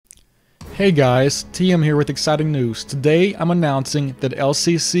Hey guys, TM here with exciting news. Today I'm announcing that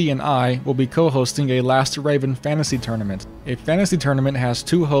LCC and I will be co-hosting a Last Raven fantasy tournament. A fantasy tournament has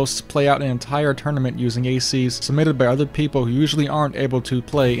two hosts play out an entire tournament using ACs submitted by other people who usually aren't able to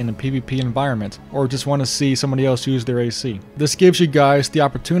play in a PvP environment, or just want to see somebody else use their AC. This gives you guys the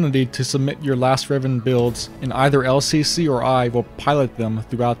opportunity to submit your Last Raven builds, and either LCC or I will pilot them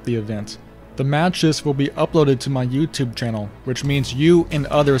throughout the event. The matches will be uploaded to my YouTube channel, which means you and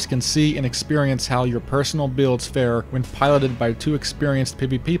others can see and experience how your personal builds fare when piloted by two experienced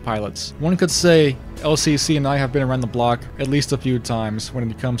PvP pilots. One could say LCC and I have been around the block at least a few times when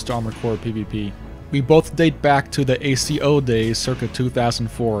it comes to Armored Core PvP. We both date back to the ACO days circa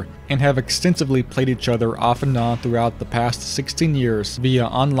 2004 and have extensively played each other off and on throughout the past 16 years via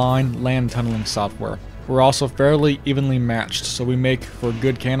online land tunneling software. We're also fairly evenly matched, so we make for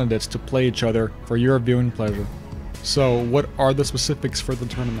good candidates to play each other for your viewing pleasure. So what are the specifics for the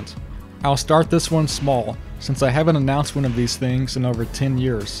tournament? I'll start this one small, since I haven't announced one of these things in over 10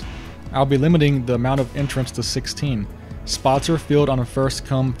 years. I'll be limiting the amount of entrants to 16. Spots are filled on a first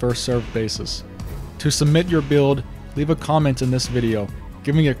come, first served basis. To submit your build, leave a comment in this video,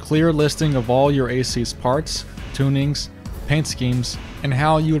 giving a clear listing of all your AC's parts, tunings, paint schemes, and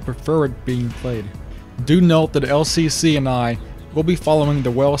how you would prefer it being played. Do note that LCC and I will be following the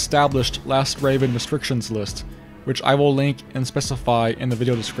well-established Last Raven restrictions list, which I will link and specify in the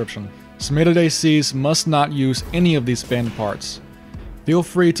video description. Submitted ACs must not use any of these banned parts. Feel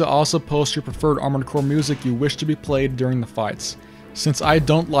free to also post your preferred Armored Core music you wish to be played during the fights. Since I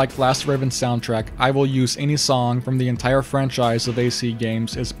don't like Last Raven's soundtrack, I will use any song from the entire franchise of AC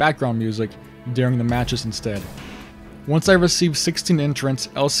games as background music during the matches instead. Once I receive 16 entrants,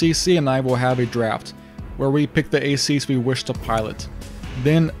 LCC and I will have a draft, where we pick the ACs we wish to pilot.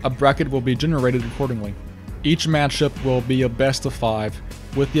 Then a bracket will be generated accordingly. Each matchup will be a best of 5,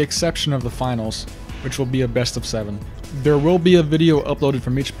 with the exception of the finals, which will be a best of 7. There will be a video uploaded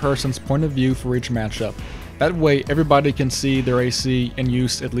from each person's point of view for each matchup. That way everybody can see their AC in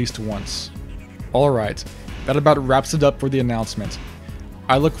use at least once. Alright, that about wraps it up for the announcement.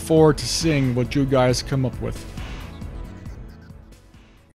 I look forward to seeing what you guys come up with.